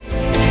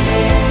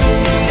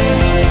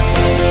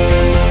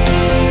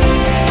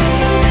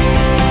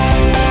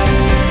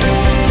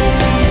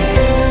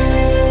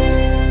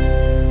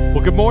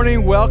Good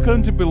morning.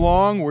 Welcome to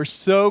Belong. We're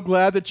so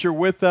glad that you're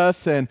with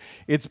us, and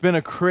it's been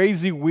a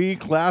crazy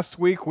week. Last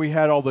week, we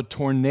had all the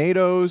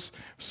tornadoes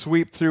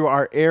sweep through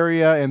our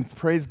area, and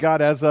praise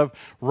God, as of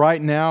right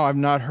now, I've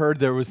not heard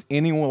there was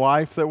any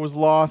life that was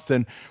lost,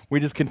 and we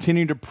just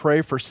continue to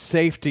pray for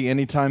safety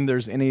anytime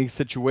there's any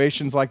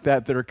situations like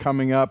that that are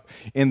coming up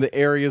in the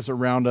areas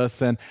around us.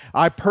 And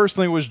I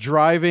personally was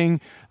driving.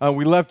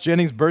 We left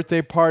Jenny's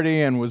birthday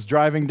party and was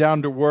driving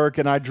down to work,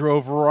 and I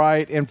drove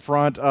right in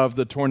front of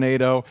the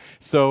tornado.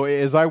 So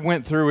as I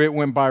went through, it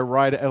went by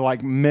right at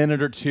like a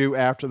minute or two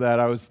after that.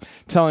 I was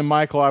telling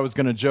Michael I was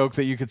going to joke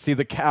that you could see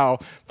the cow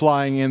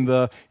flying in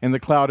the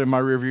cloud in my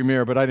rearview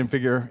mirror, but I didn't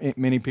figure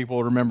many people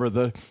would remember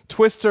the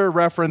Twister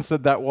reference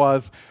that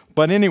was.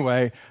 But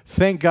anyway,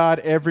 thank God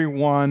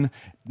everyone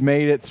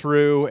made it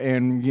through,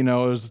 and it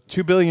was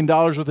 $2 billion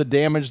worth of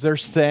damage they're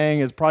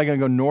saying. It's probably going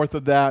to go north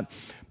of that.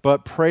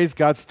 But praise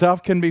God,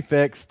 stuff can be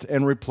fixed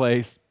and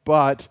replaced,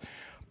 but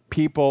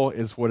people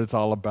is what it's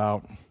all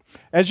about.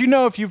 As you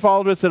know, if you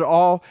followed us at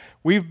all,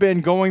 we've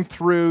been going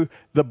through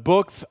the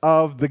books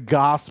of the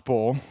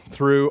gospel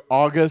through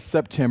August,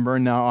 September,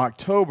 and now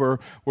October.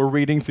 We're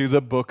reading through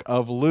the book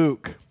of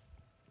Luke.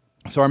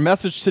 So our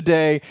message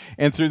today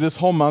and through this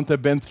whole month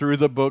have been through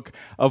the book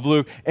of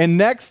Luke. And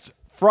next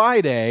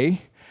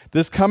Friday,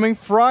 this coming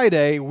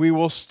Friday, we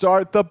will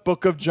start the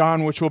book of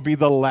John, which will be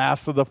the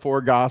last of the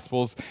four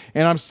Gospels.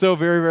 And I'm so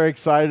very, very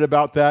excited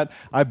about that.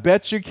 I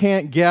bet you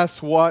can't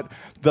guess what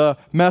the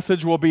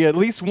message will be at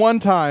least one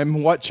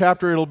time, what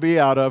chapter it'll be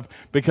out of,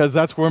 because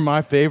that's where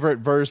my favorite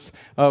verse,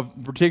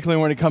 particularly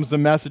when it comes to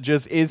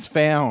messages, is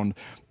found.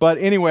 But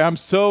anyway, I'm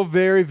so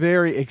very,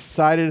 very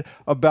excited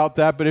about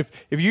that. But if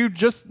you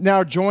just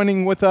now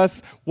joining with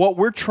us, what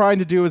we're trying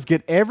to do is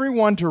get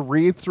everyone to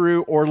read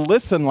through or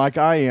listen like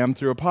I am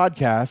through a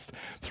podcast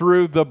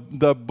through the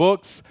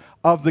books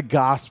of the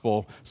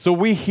gospel. So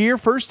we hear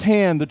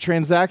firsthand the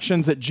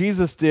transactions that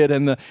Jesus did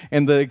and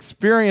the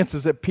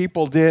experiences that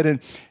people did.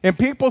 And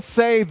people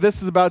say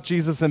this is about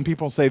Jesus and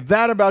people say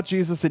that about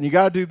Jesus and you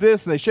got to do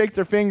this and they shake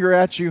their finger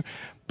at you.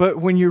 But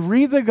when you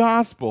read the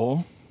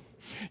gospel,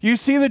 you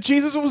see that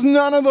Jesus was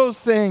none of those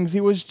things.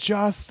 He was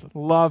just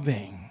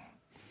loving.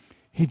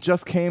 He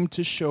just came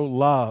to show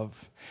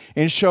love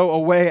and show a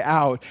way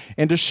out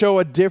and to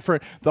show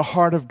the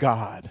heart of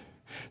God.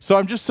 So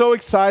I'm just so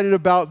excited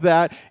about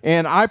that.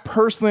 And I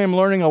personally am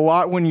learning a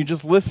lot when you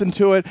just listen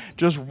to it,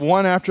 just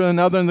one after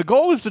another. And the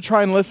goal is to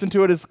try and listen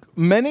to it as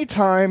many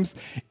times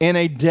in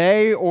a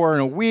day or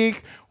in a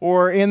week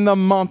or in the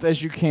month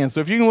as you can. So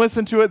if you can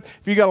listen to it,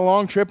 if you got a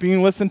long trip, you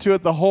can listen to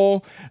it the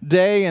whole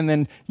day and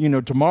then,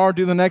 tomorrow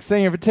do the next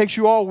thing. If it takes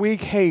you all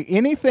week, hey,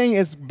 anything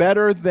is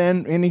better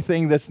than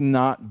anything that's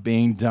not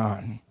being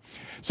done.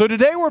 So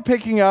today we're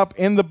picking up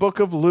in the book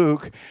of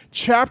Luke,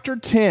 chapter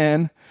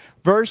 10,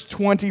 verse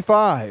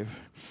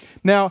 25.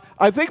 Now,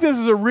 I think this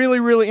is a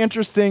really, really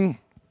interesting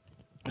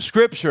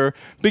scripture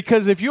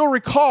because if you'll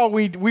recall,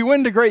 we went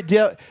into great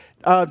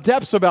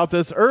depths about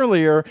this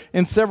earlier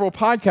in several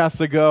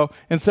podcasts ago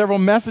and several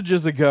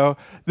messages ago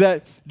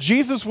that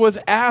Jesus was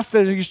asked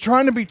that he's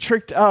trying to be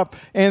tricked up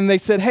and they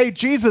said, hey,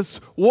 Jesus,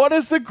 what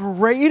is the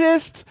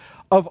greatest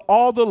of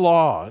all the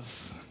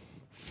laws?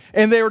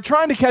 And they were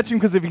trying to catch him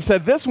because if he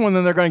said this one,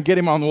 then they're going to get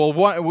him on, well,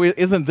 what,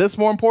 isn't this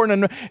more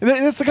important? And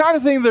it's the kind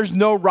of thing there's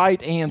no right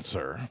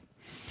answer.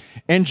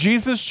 And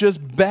Jesus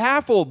just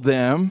baffled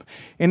them,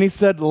 and he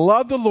said,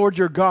 love the Lord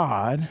your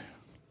God,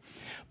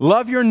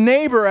 love your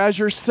neighbor as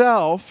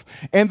yourself.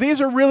 And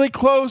these are really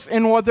close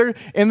in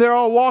they're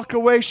all walk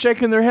away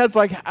shaking their heads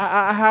like,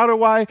 how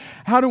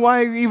do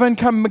I even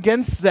come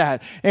against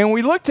that? And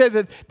we looked at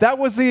it, that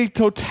was the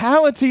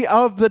totality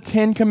of the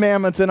 10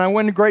 Commandments. And I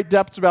went into great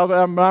depths about it.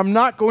 I'm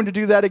not going to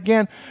do that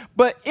again.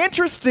 But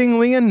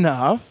interestingly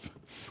enough,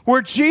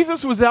 where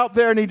Jesus was out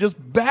there and he just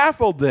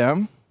baffled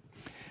them,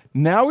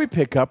 now we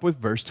pick up with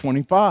verse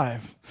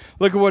 25.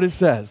 Look at what it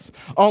says.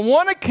 On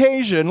one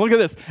occasion, look at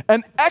this,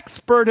 an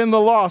expert in the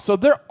law, so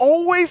they're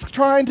always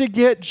trying to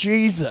get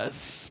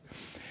Jesus,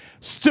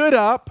 stood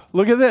up,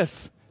 look at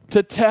this,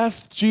 to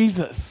test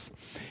Jesus.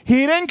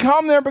 He didn't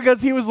come there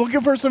because he was looking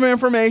for some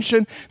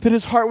information, that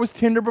his heart was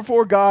tender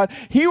before God.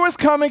 He was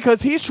coming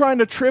because he's trying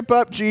to trip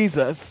up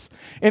Jesus.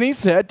 And he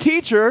said,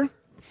 teacher,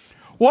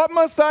 what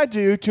must I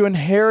do to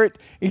inherit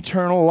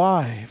eternal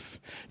life?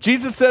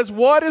 Jesus says,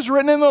 what is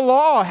written in the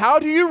law? How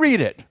do you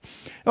read it?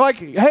 Like,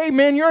 hey,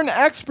 man, you're an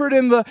expert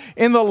in the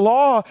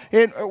law.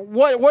 And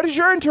what is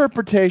your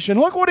interpretation?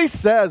 Look what he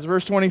says,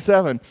 verse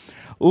 27.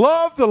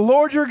 Love the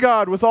Lord your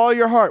God with all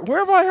your heart. Where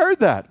have I heard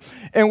that?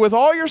 And with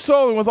all your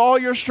soul and with all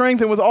your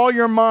strength and with all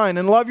your mind.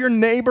 And love your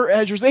neighbor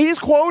as yourself. He's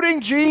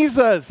quoting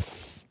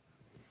Jesus.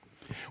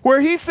 Where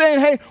he's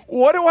saying, hey,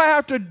 what do I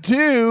have to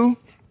do?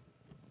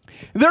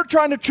 They're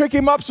trying to trick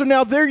him up. So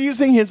now they're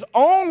using his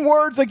own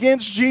words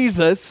against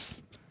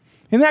Jesus.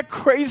 Isn't that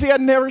crazy? I'd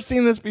never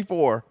seen this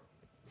before.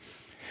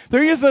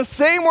 They're using the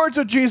same words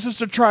of Jesus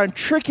to try and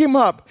trick him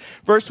up.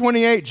 Verse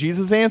 28,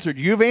 Jesus answered,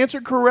 you've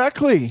answered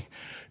correctly.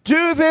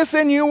 Do this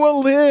and you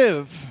will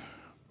live.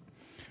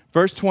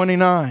 Verse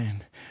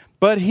 29,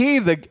 But he,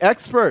 the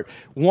expert,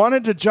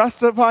 wanted to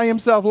justify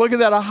himself. Look at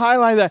that. I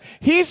highlight that.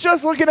 He's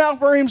just looking out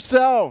for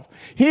himself.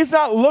 He's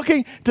not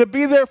looking to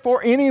be there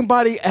for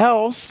anybody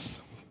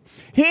else.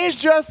 He's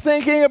just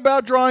thinking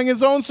about drawing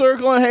his own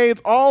circle and, hey,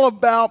 it's all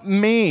about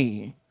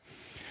me.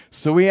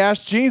 So we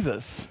asked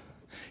Jesus.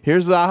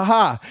 Here's the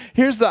aha.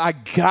 Here's the I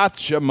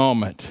gotcha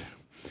moment.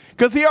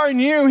 Because he already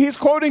knew. He's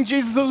quoting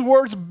Jesus'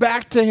 words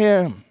back to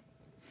him.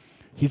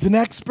 He's an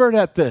expert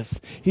at this.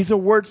 He's a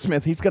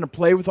wordsmith. He's going to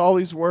play with all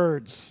these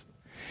words.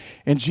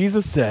 And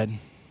Jesus said,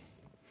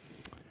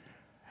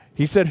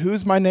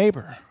 who's my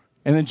neighbor?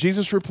 And then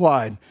Jesus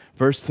replied,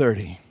 verse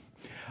 30.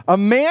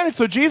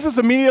 So Jesus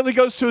immediately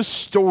goes to a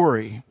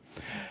story.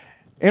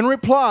 In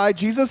reply,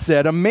 Jesus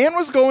said, a man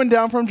was going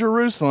down from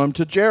Jerusalem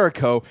to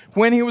Jericho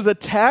when he was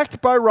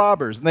attacked by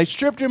robbers. And they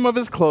stripped him of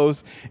his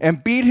clothes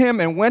and beat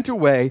him and went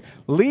away,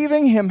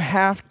 leaving him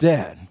half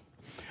dead.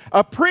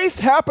 A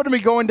priest happened to be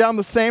going down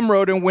the same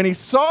road, and when he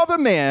saw the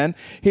man,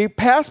 he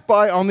passed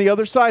by on the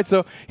other side.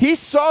 So he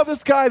saw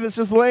this guy that's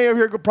just laying over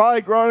here, probably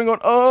groaning,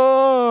 going,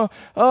 oh,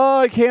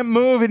 I can't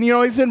move. And,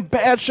 he's in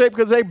bad shape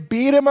because they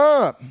beat him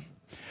up.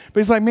 But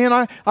he's like, man,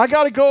 I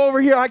got to go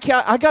over here. I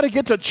got to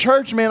get to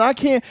church, man. I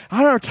don't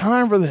have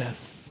time for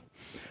this.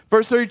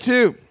 Verse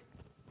 32.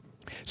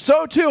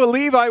 So too a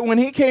Levite, when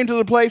he came to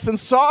the place and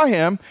saw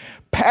him,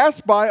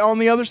 passed by on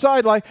the other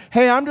side, like,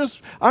 hey, I'm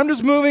just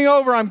moving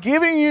over. I'm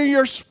giving you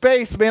your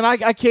space, man.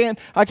 I can't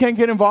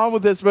get involved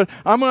with this, but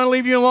I'm going to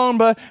leave you alone.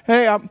 But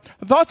hey,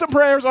 thoughts and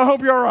prayers. I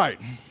hope you're all right.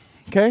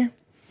 Okay.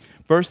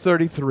 Verse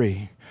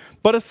 33.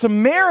 But a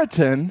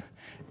Samaritan,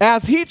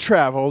 as he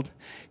traveled,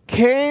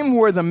 came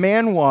where the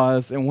man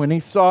was, and when he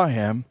saw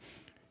him,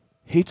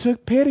 he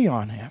took pity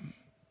on him.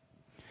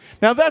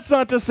 Now, that's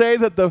not to say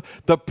that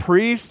the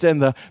priest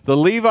and the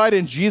Levite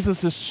in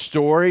Jesus'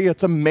 story,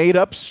 it's a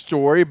made-up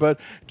story, but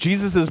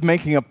Jesus is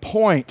making a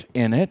point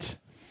in it.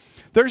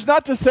 There's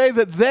not to say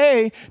that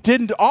they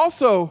didn't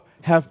also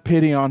have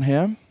pity on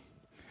him,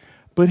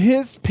 but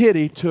his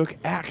pity took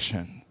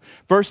action.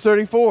 Verse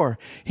 34,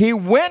 he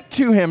went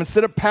to him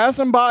instead of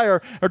passing by or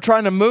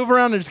trying to move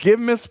around and just give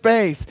him his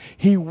space.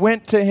 He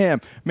went to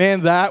him.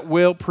 Man, that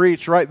will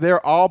preach right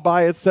there all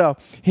by itself.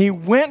 He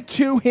went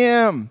to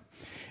him.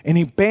 And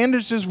he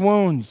bandaged his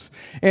wounds,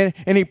 and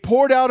he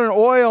poured out an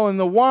oil and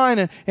the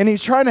wine, and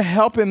he's trying to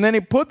help him. Then he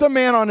put the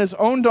man on his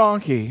own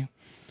donkey,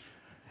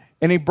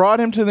 and he brought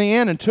him to the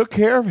inn and took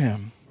care of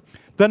him.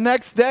 The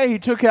next day he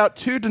took out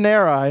 2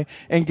 denarii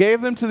and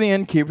gave them to the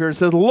innkeeper and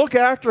said, look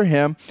after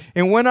him,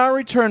 and when I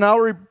return,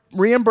 I'll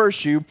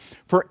reimburse you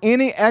for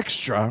any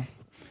extra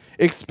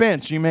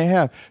expense you may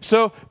have.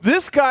 So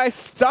this guy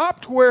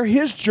stopped where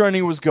his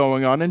journey was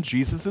going on in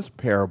Jesus'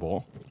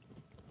 parable.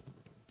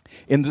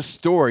 In the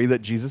story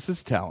that Jesus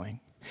is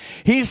telling.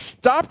 He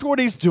stopped what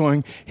he's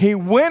doing. He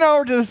went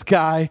over to this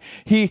guy.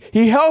 He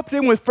helped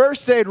him with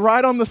first aid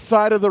right on the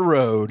side of the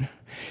road.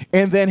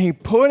 And then he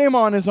put him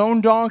on his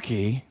own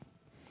donkey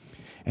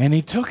and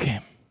he took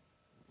him.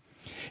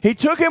 He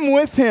took him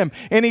with him,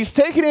 and he's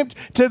taking him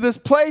to this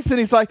place, and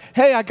he's like,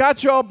 hey, I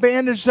got you all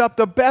bandaged up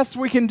the best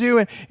we can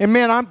do. And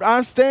man,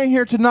 I'm staying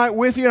here tonight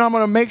with you, and I'm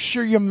going to make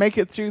sure you make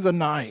it through the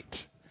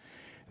night.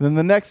 And then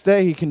the next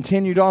day he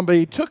continued on, but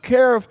he took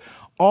care of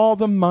all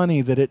the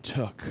money that it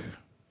took.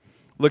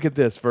 Look at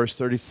this, verse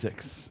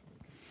 36.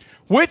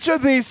 Which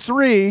of these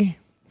 3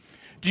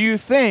 do you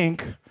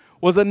think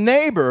was a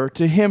neighbor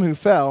to him who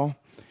fell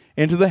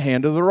into the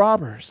hand of the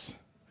robbers?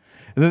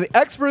 And then the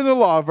expert in the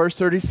law, verse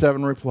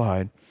 37,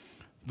 replied,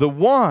 the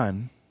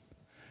one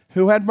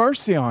who had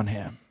mercy on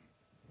him.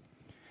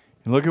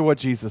 And look at what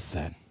Jesus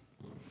said.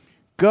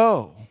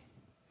 Go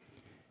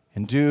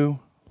and do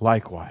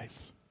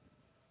likewise.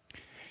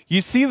 You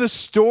see the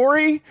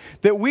story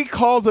that we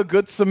call the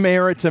Good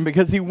Samaritan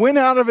because he went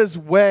out of his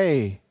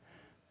way.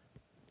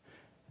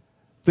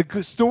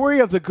 The story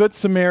of the Good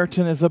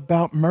Samaritan is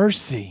about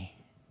mercy.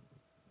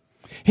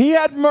 He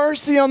had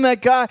mercy on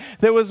that guy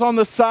that was on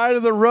the side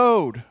of the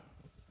road.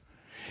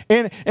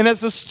 And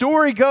as the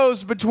story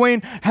goes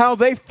between how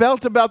they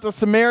felt about the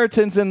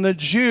Samaritans and the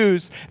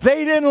Jews,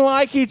 they didn't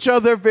like each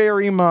other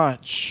very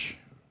much.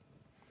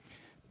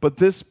 But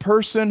this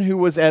person who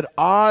was at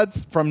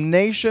odds from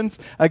nations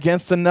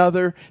against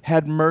another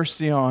had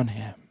mercy on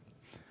him.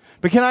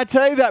 But can I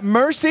tell you that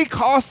mercy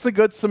costs the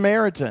Good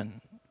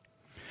Samaritan?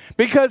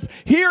 Because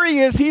here he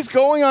is, he's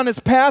going on his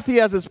path, he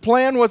has his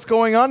plan, what's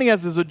going on, he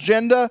has his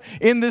agenda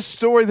in this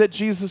story that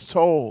Jesus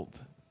told.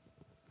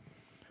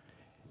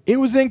 It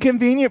was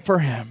inconvenient for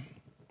him.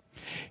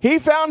 He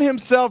found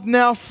himself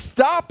now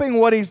stopping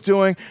what he's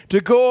doing to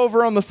go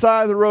over on the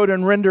side of the road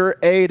and render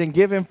aid and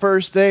give him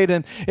first aid.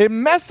 And it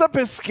messed up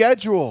his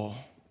schedule.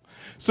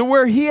 So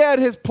where he had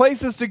his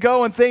places to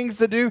go and things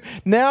to do,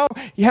 now,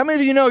 how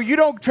many of you know you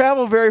don't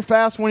travel very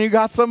fast when you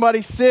got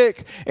somebody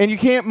sick and you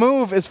can't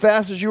move as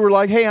fast as you were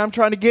like, hey, I'm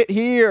trying to get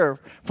here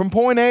from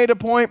point A to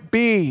point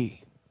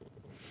B.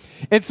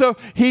 And so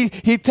he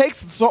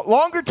takes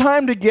longer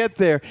time to get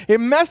there.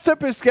 It messed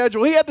up his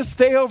schedule. He had to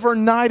stay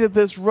overnight at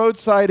this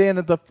roadside inn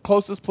at the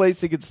closest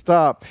place he could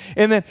stop.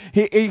 And then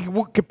he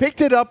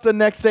picked it up the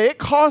next day. It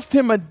cost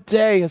him a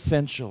day,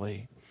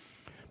 essentially.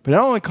 But it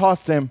only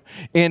cost him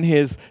in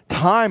his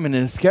time and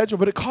in his schedule,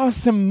 but it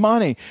cost him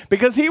money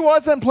because he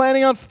wasn't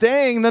planning on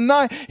staying the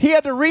night. He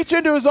had to reach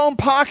into his own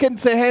pocket and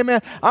say, hey,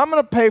 man, I'm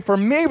going to pay for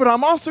me, but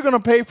I'm also going to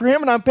pay for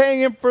him, and I'm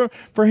paying him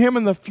for him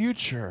in the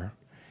future.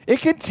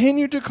 It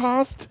continued to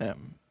cost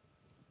him.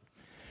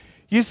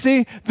 You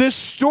see, this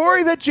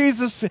story that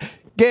Jesus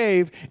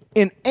gave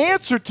in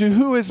answer to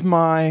who is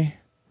my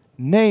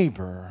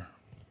neighbor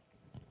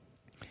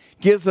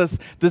gives us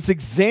this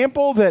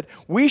example that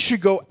we should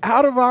go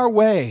out of our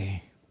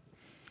way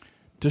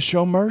to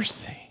show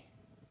mercy,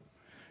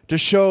 to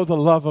show the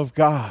love of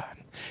God.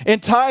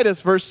 In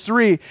Titus, verse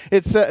 3,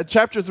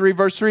 chapter 3,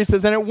 verse 3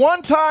 says, and at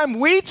one time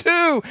we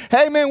too,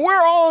 hey man,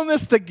 we're all in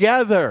this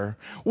together.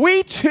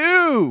 We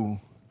too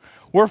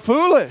were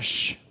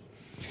foolish,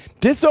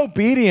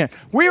 disobedient.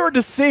 We were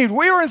deceived.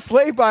 We were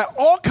enslaved by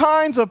all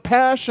kinds of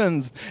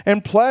passions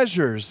and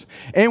pleasures.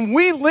 And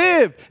we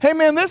lived. Hey,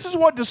 man, this is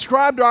what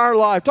described our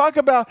life. Talk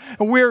about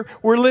we're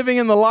living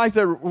in the life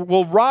that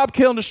will rob,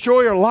 kill, and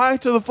destroy your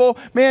life to the full.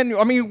 Man,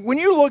 I mean, when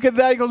you look at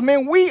that, he goes,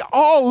 man, we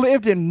all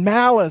lived in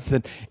malice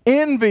and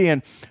envy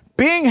and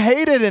being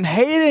hated and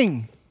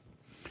hating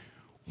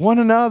one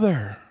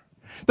another.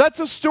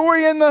 That's a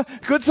story in the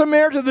Good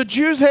Samaritan. The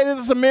Jews hated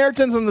the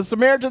Samaritans, and the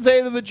Samaritans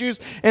hated the Jews,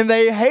 and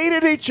they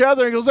hated each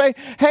other. He goes, hey,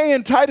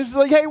 and Titus is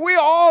like, hey, we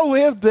all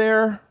lived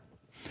there.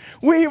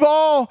 We've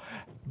all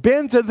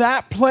been to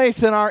that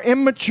place in our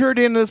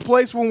immaturity, in this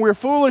place when we're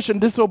foolish and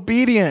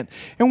disobedient,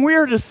 and we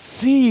are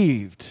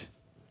deceived.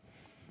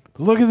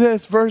 Look at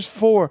this, verse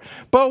 4.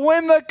 But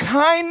when the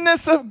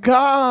kindness of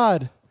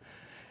God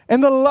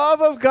and the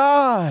love of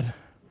God,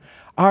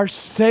 our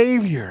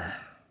Savior,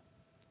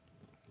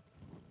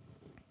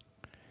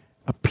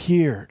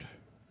 appeared,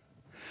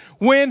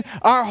 when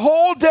our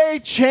whole day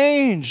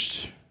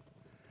changed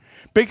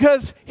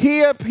because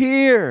he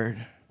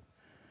appeared.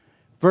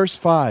 Verse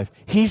 5,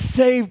 he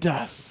saved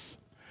us.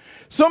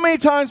 So many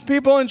times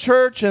people in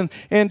church and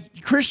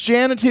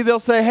Christianity, they'll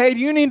say, hey,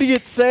 you need to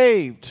get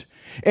saved.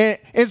 And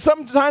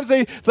sometimes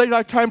they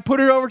like try and put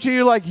it over to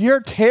you like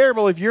you're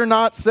terrible if you're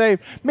not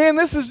saved. Man,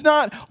 this is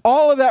not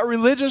all of that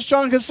religious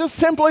junk. It's just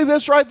simply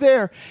this right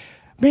there.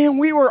 Man,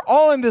 we were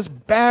all in this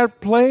bad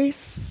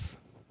place.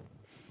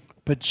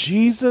 But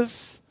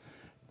Jesus,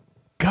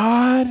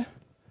 God,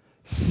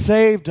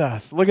 saved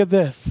us. Look at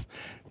this.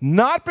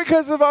 Not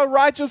because of our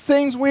righteous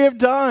things we have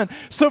done.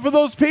 So for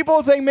those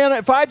people who think, man,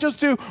 if I just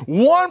do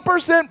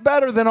 1%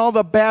 better than all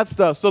the bad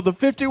stuff, so the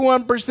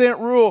 51%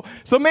 rule.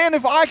 So man,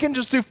 if I can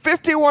just do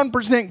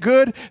 51%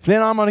 good,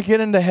 then I'm going to get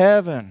into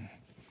heaven.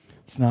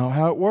 It's not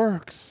how it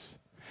works.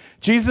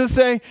 Jesus is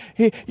saying,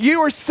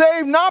 you were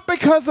saved not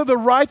because of the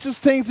righteous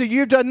things that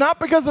you've done, not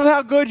because of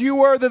how good you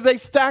were, that they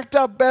stacked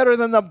up better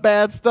than the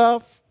bad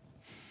stuff,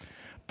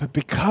 but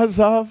because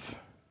of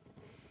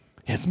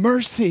his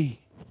mercy.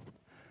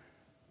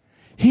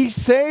 He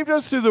saved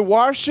us through the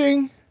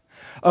washing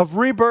of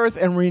rebirth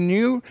and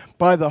renewed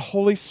by the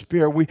Holy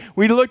Spirit.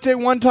 We looked at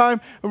one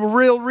time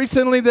real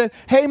recently that,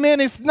 hey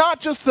man, it's not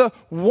just the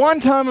one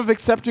time of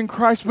accepting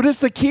Christ, but it's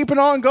the keeping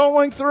on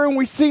going through. And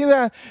we see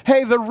that,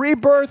 hey, the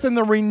rebirth and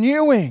the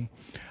renewing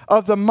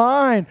of the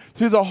mind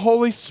through the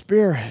Holy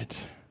Spirit.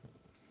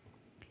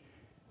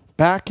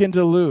 Back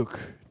into Luke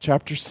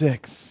chapter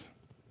 6.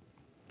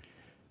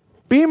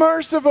 Be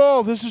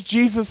merciful. This is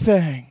Jesus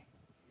saying.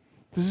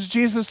 This is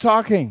Jesus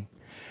talking.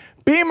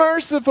 Be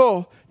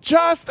merciful,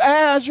 just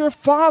as your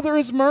Father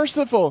is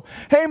merciful.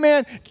 Hey,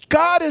 man,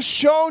 God has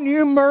shown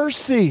you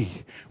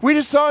mercy. We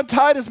just saw in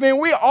Titus, man,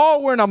 we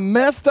all were in a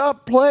messed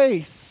up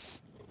place.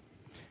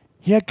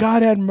 Yet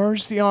God had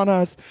mercy on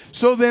us.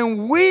 So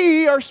then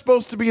we are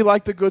supposed to be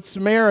like the Good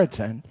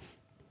Samaritan.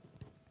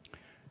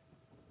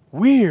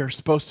 We are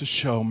supposed to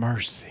show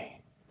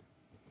mercy.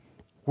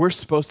 We're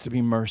supposed to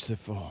be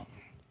merciful.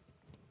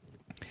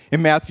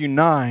 In Matthew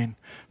 9,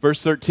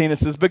 verse 13, it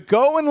says, but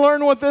go and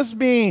learn what this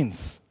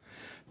means.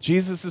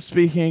 Jesus is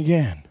speaking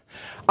again.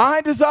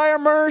 I desire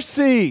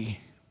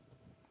mercy,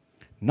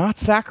 not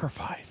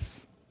sacrifice.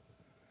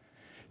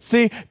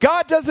 See,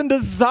 God doesn't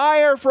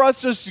desire for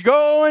us to just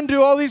go and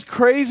do all these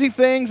crazy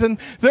things. And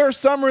there are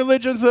some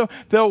religions that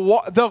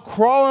they'll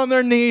crawl on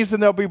their knees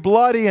and they'll be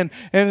bloody and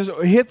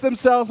hit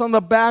themselves on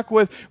the back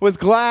with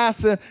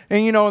glass and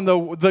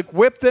they'll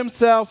whip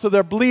themselves so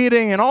they're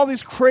bleeding and all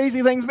these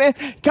crazy things. Man,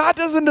 God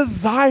doesn't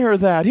desire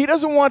that. He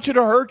doesn't want you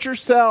to hurt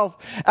yourself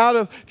out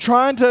of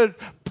trying to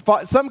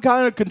some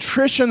kind of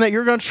contrition that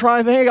you're going to try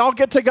and think, hey, I'll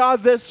get to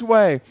God this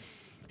way.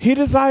 He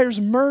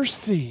desires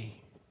mercy.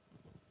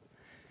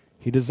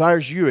 He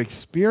desires you to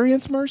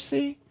experience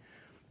mercy,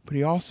 but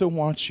he also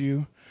wants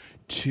you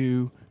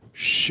to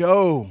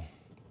show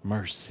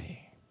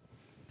mercy.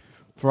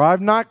 For I've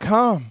not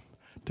come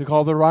to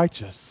call the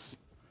righteous,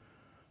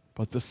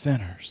 but the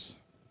sinners.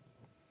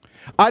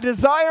 I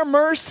desire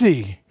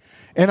mercy,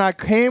 and I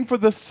came for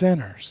the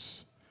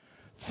sinners.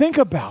 Think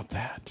about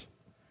that.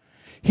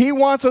 He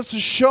wants us to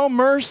show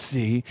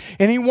mercy,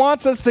 and he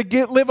wants us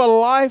to live a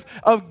life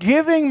of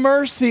giving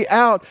mercy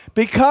out.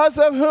 Because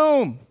of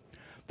whom?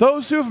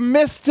 Those who've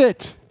missed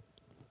it.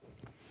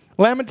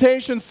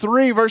 Lamentations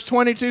 3 verse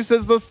 22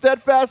 says, the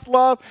steadfast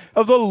love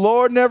of the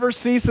Lord never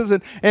ceases.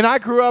 And I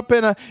grew up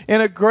in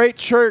a great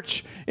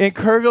church in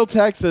Kerrville,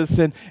 Texas,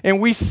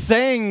 and we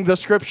sang the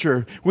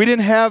scripture. We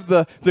didn't have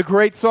the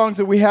great songs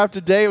that we have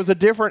today. It was a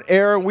different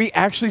era. We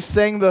actually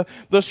sang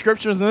the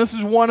scriptures, and this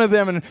is one of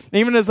them. And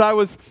even as I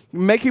was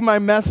making my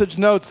message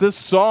notes, this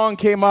song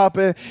came up,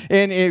 and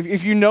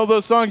if you know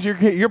those songs,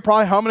 you're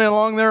probably humming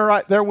along there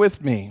right there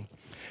with me.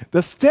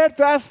 The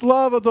steadfast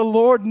love of the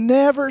Lord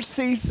never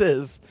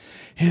ceases.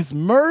 His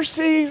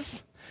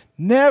mercies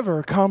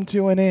never come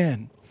to an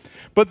end,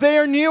 but they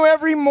are new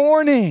every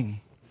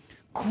morning.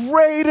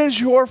 Great is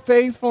your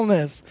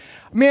faithfulness.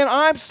 Man,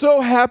 I'm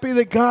so happy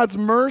that God's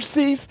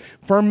mercies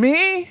for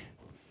me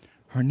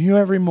are new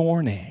every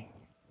morning.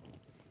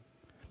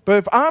 But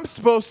if I'm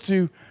supposed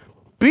to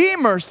be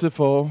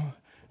merciful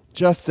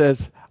just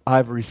as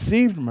I've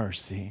received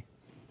mercy,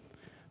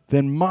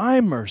 then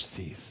my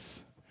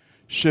mercies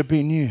should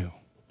be new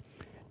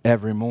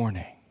every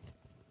morning.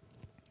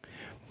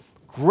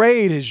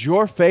 Great is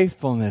your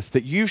faithfulness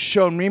that you've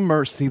shown me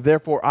mercy,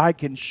 therefore I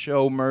can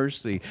show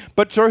mercy.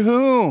 But to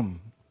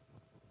whom?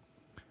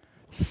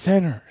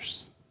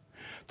 Sinners.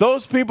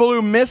 Those people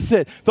who miss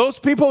it, those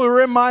people who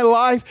are in my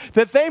life,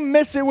 that they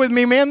miss it with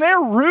me, man,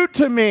 they're rude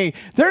to me.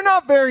 They're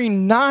not very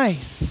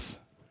nice.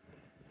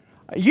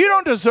 You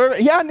don't deserve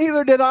it. Yeah,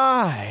 neither did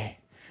I.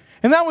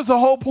 And that was the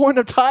whole point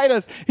of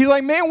Titus. He's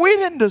like, man, we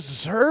didn't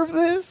deserve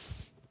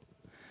this.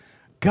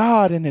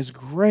 God in his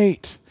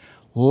great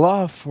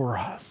love for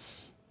us.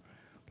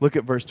 Look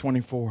at verse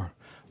 24.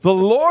 The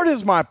Lord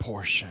is my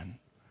portion.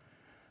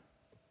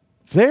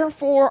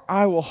 Therefore,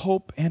 I will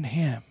hope in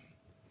him.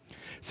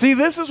 See,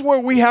 this is where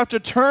we have to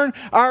turn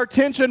our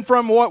attention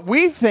from what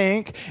we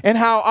think and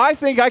how I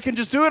think I can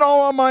just do it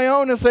all on my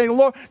own and say,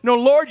 Lord, no,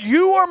 Lord,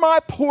 you are my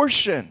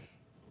portion.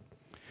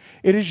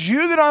 It is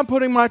you that I'm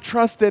putting my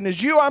trust in.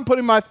 It's you I'm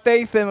putting my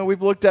faith in that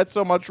we've looked at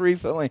so much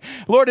recently.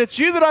 Lord, it's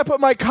you that I put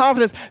my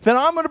confidence, that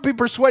I'm going to be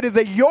persuaded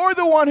that you're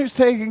the one who's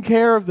taking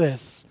care of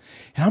this.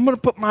 And I'm going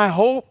to put my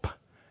hope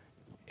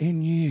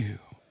in you.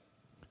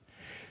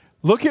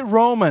 Look at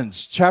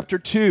Romans chapter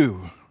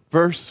 2,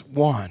 verse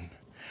 1.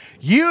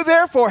 You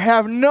therefore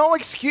have no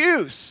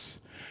excuse,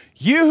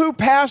 you who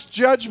pass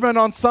judgment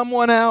on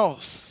someone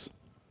else.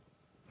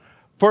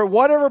 For at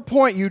whatever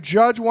point you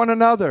judge one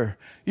another,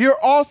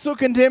 you're also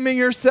condemning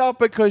yourself,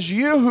 because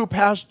you who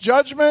pass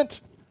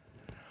judgment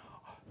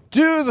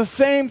do the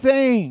same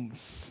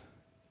things.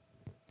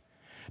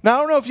 Now, I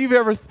don't know if you've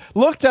ever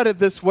looked at it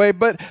this way,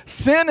 but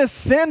sin is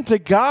sin to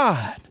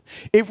God.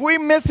 If we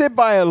miss it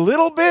by a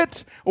little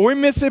bit or we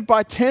miss it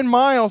by 10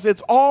 miles,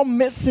 it's all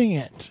missing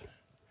it.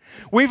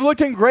 We've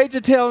looked in great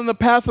detail in the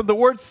past that the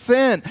word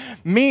sin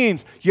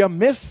means you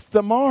miss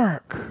the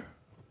mark.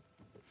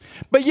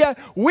 But yet,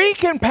 we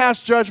can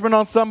pass judgment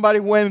on somebody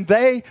when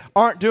they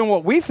aren't doing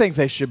what we think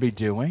they should be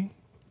doing.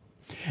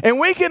 And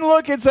we can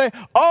look and say,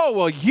 oh,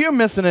 well, you're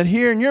missing it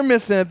here, and you're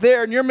missing it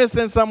there, and you're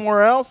missing it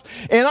somewhere else.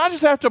 And I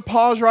just have to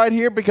pause right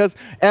here, because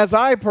as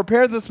I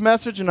prepared this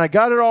message and I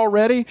got it all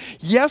ready,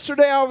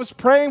 yesterday I was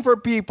praying for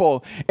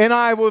people, and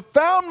I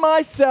found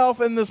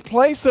myself in this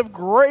place of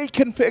great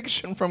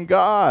conviction from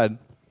God.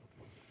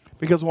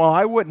 Because while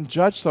I wouldn't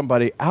judge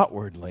somebody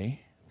outwardly,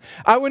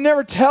 I would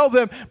never tell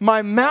them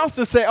my mouth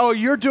to say, oh,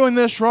 you're doing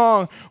this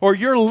wrong, or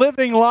you're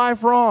living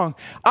life wrong.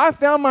 I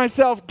found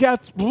myself,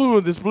 this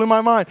blew my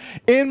mind,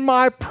 in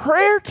my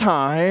prayer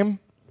time,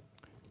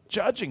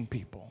 judging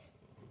people.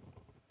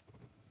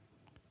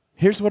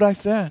 Here's what I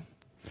said.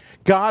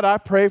 God, I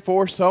pray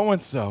for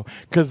so-and-so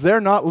because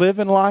they're not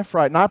living life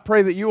right. And I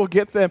pray that you will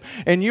get them.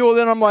 And you will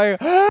then, I'm like,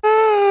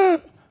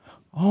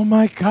 oh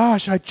my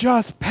gosh, I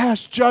just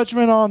passed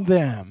judgment on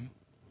them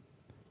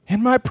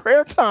in my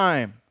prayer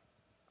time.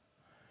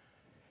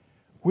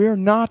 We're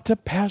not to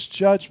pass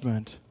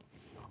judgment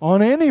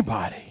on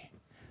anybody.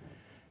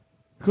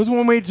 Because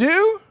when we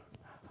do,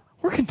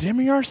 we're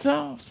condemning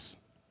ourselves.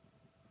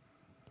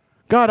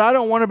 God, I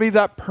don't want to be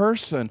that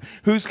person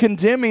who's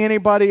condemning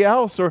anybody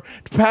else or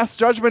to pass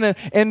judgment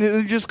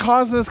and just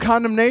causing this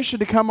condemnation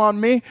to come on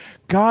me.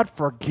 God,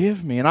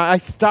 forgive me. And I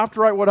stopped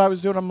right what I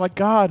was doing. I'm like,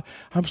 God,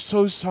 I'm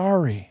so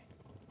sorry.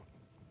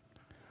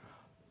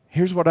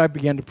 Here's what I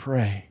began to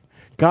pray.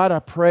 God, I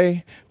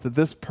pray that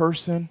this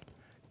person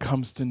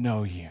comes to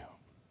know you.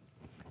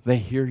 They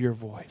hear your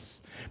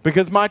voice.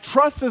 Because my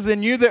trust is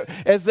in you that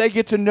as they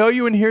get to know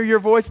you and hear your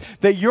voice,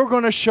 that you're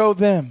going to show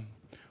them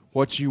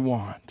what you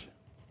want.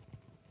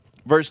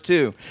 Verse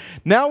 2,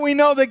 now we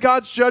know that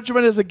God's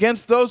judgment is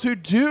against those who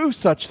do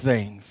such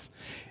things,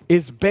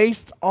 is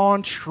based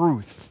on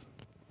truth.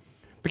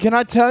 But can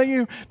I tell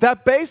you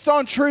that based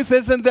on truth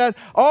isn't that,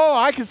 oh,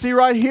 I can see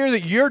right here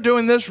that you're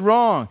doing this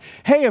wrong.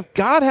 Hey, if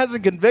God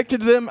hasn't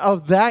convicted them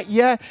of that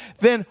yet,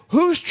 then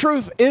whose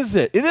truth is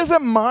it? It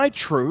isn't my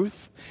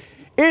truth.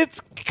 It's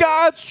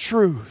God's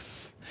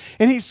truth.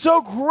 And he's so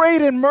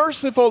great and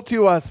merciful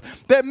to us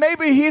that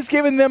maybe he's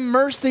given them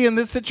mercy in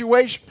this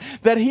situation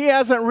that he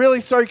hasn't really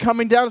started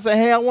coming down and saying,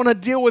 hey, I want to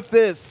deal with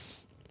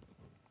this.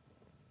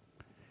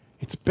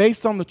 It's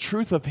based on the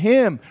truth of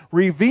him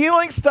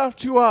revealing stuff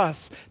to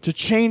us to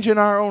change in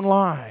our own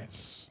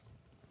lives.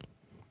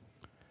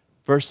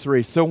 Verse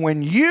 3, so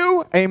when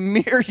you, a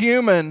mere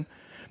human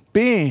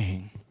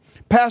being,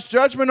 pass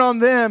judgment on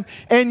them,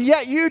 and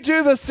yet you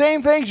do the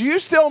same things, you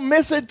still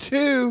miss it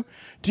too,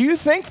 do you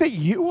think that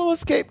you will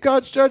escape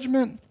God's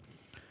judgment?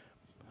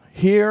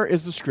 Here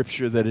is the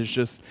scripture that is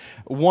just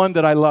one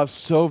that I love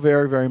so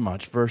very, very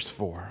much. Verse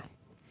 4.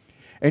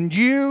 And do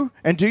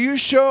you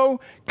show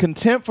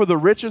contempt for the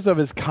riches of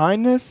his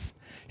kindness,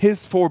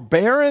 his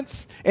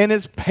forbearance, and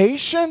his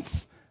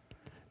patience,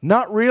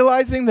 not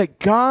realizing that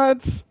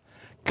God's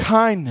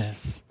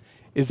kindness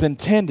is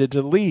intended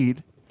to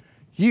lead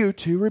you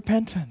to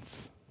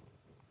repentance?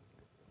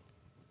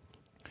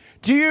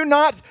 Do you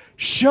not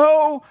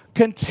show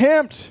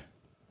contempt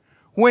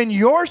when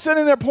you're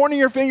sitting there pointing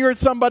your finger at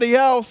somebody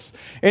else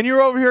and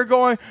you're over here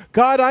going,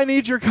 God, I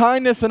need your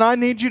kindness and I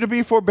need you to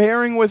be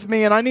forbearing with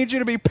me and I need you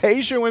to be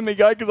patient with me,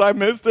 God, because I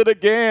missed it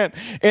again.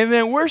 And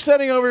then we're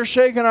sitting over here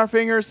shaking our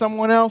finger at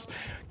someone else.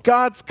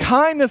 God's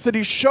kindness that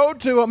he showed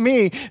to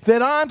me,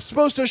 that I'm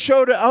supposed to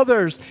show to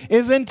others,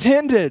 is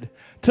intended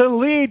to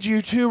lead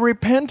you to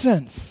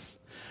repentance.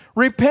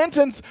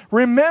 Repentance,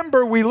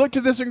 remember, we looked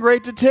at this in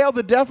great detail.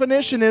 The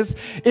definition is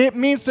it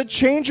means to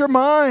change your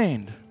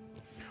mind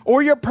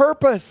or your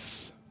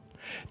purpose.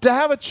 To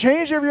have a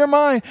change of your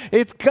mind.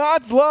 It's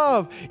God's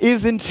love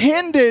is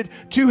intended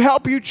to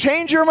help you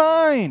change your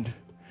mind,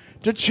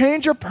 to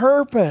change your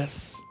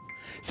purpose.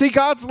 See,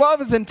 God's love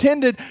is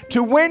intended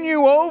to win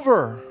you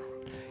over.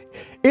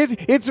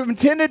 It's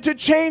intended to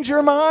change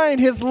your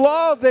mind. His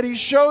love that he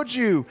showed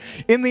you.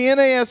 In the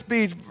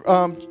NASB,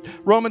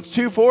 Romans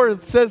 2:4,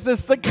 it says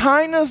this, the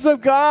kindness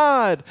of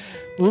God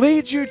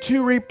leads you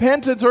to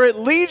repentance, or it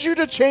leads you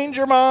to change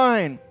your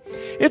mind.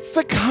 It's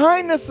the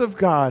kindness of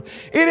God.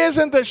 It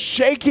isn't the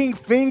shaking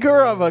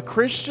finger of a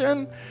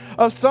Christian,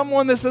 of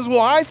someone that says,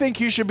 well, I think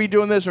you should be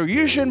doing this, or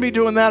you shouldn't be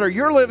doing that, or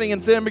you're living in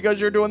sin because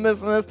you're doing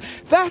this and this.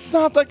 That's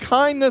not the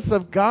kindness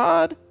of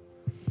God.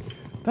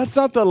 That's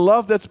not the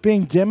love that's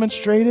being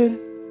demonstrated.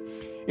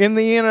 In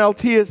the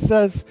NLT, it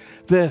says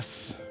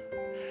this,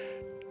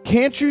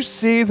 can't you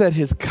see that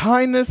his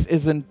kindness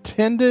is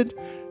intended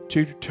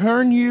to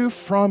turn you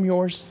from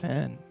your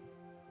sin?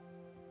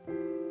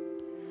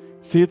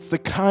 See, it's the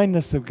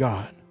kindness of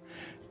God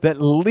that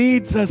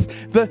leads us,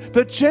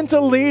 the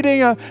gentle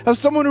leading of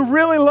someone who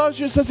really loves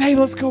you, says, hey,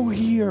 let's go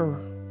here.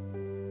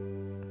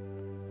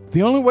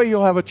 The only way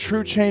you'll have a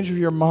true change of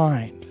your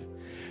mind,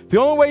 the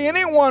only way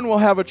anyone will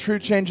have a true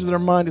change of their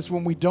mind is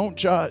when we don't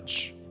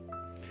judge.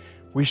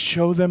 We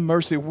show them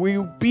mercy. We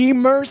be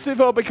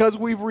merciful because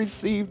we've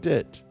received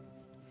it.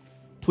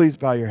 Please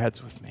bow your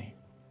heads with me.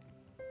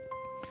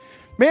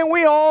 Man,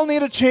 we all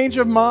need a change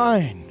of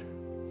mind.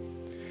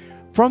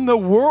 From the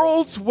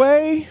world's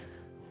way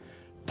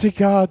to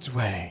God's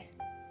way.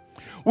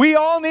 We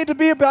all need to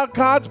be about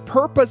God's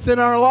purpose in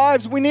our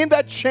lives. We need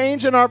that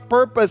change in our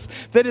purpose.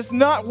 That is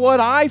not what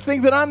I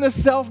think, that I'm the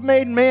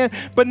self-made man,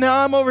 but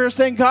now I'm over here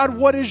saying, God,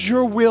 what is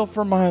your will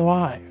for my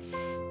life?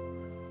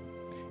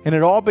 And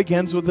it all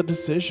begins with a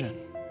decision.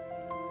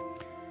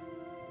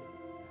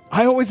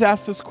 I always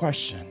ask this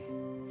question.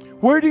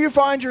 Where do you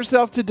find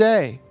yourself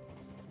today?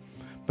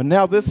 But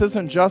now this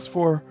isn't just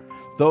for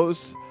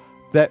those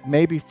that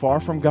may be far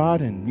from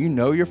God and you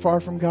know you're far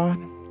from God.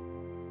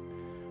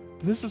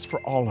 This is for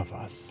all of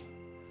us.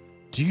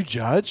 Do you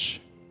judge?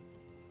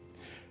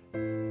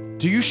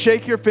 Do you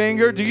shake your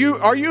finger?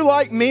 Are you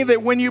like me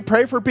that when you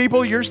pray for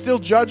people, you're still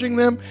judging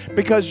them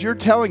because you're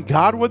telling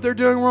God what they're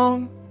doing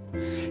wrong?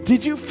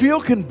 Did you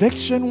feel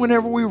conviction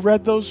whenever we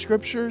read those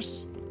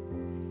scriptures?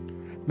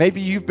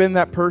 Maybe you've been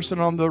that person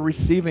on the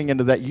receiving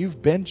end of that.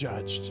 You've been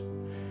judged.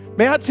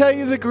 May I tell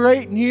you the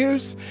great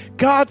news?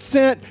 God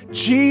sent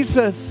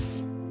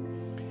Jesus,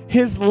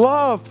 his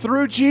love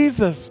through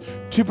Jesus,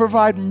 to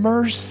provide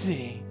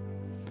mercy.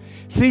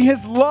 See,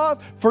 his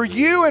love for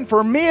you and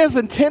for me is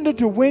intended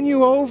to win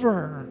you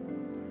over,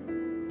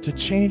 to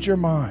change your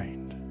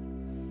mind.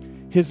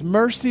 His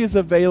mercy is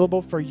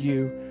available for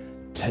you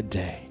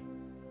today,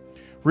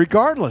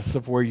 regardless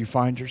of where you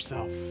find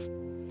yourself.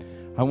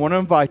 I want to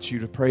invite you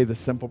to pray the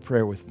simple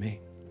prayer with me.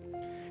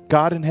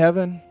 God in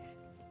heaven,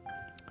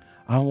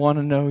 I want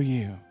to know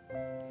you.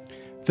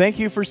 Thank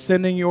you for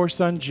sending your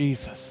son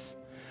Jesus,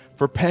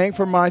 for paying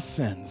for my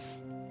sins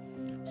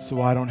so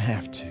I don't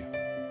have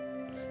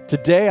to.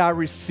 Today I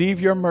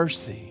receive your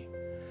mercy.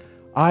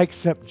 I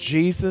accept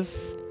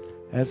Jesus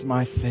as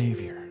my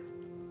Savior.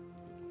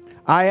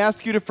 I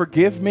ask you to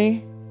forgive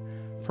me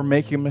for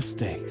making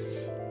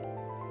mistakes.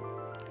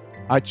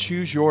 I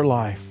choose your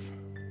life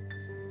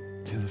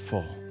to the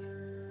full.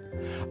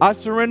 I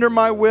surrender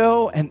my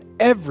will and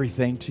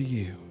everything to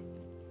you.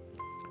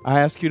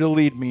 I ask you to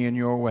lead me in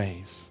your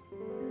ways.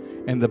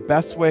 And the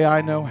best way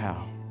I know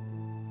how,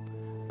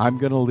 I'm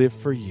going to live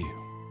for you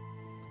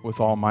with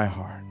all my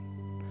heart.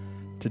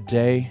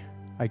 Today,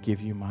 I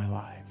give you my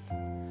life.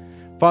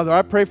 Father,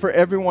 I pray for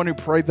everyone who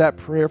prayed that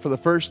prayer for the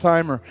first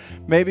time, or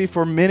maybe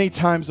for many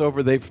times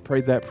over they've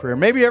prayed that prayer.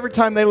 Maybe every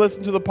time they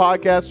listen to the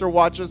podcast or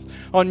watch us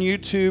on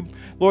YouTube,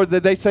 Lord,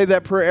 that they say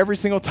that prayer every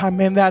single time.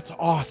 Man, that's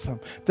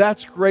awesome.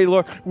 That's great,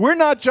 Lord. We're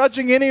not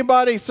judging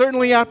anybody.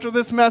 Certainly after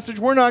this message,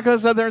 we're not going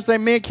to sit there and say,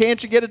 man,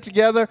 can't you get it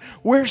together?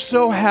 We're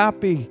so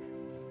happy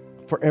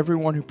for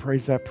everyone who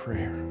prays that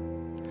prayer.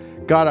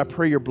 God, I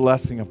pray your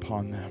blessing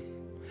upon them.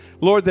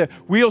 Lord, that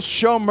we'll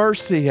show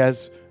mercy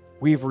as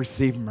we've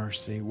received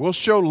mercy. We'll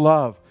show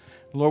love.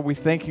 Lord, we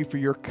thank you for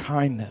your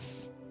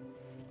kindness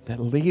that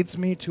leads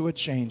me to a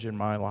change in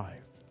my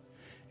life.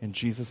 In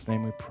Jesus'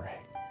 name we pray.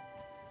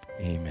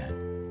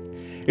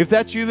 Amen. If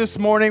that's you this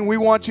morning, we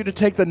want you to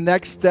take the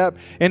next step,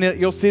 and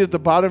you'll see it at the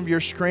bottom of your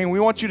screen. We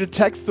want you to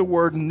text the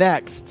word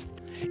NEXT,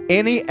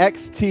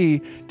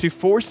 N-E-X-T, to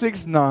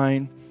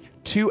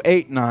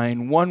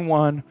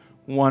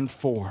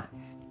 469-289-1114.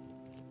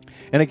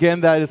 And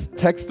again, that is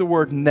text the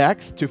word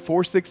NEXT to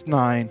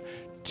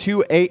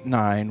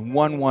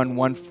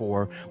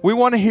 469-289-1114. We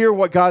want to hear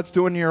what God's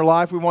doing in your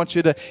life. We want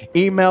you to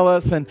email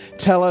us and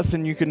tell us,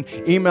 and you can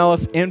email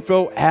us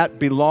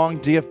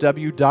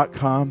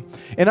info@belongdfw.com.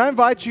 And I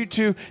invite you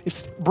to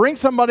bring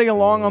somebody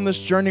along on this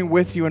journey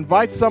with you.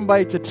 Invite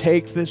somebody to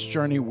take this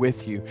journey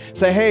with you.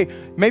 Say, hey,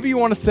 maybe you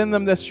want to send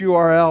them this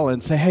URL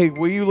and say, hey,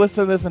 will you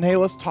listen to this? And hey,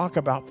 let's talk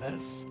about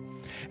this.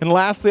 And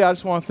lastly, I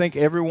just want to thank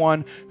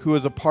everyone who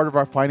is a part of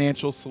our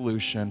financial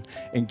solution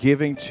in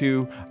giving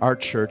to our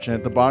church. And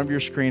at the bottom of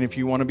your screen, if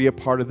you want to be a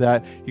part of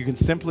that, you can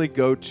simply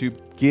go to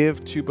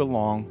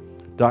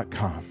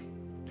givetobelong.com.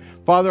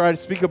 Father, I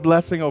speak a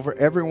blessing over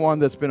everyone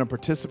that's been a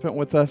participant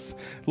with us.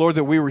 Lord,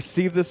 that we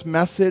receive this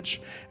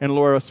message. And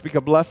Lord, I speak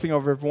a blessing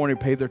over everyone who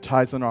paid their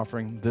tithes and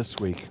offering this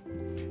week.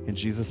 In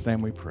Jesus'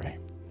 name we pray.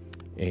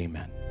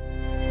 Amen.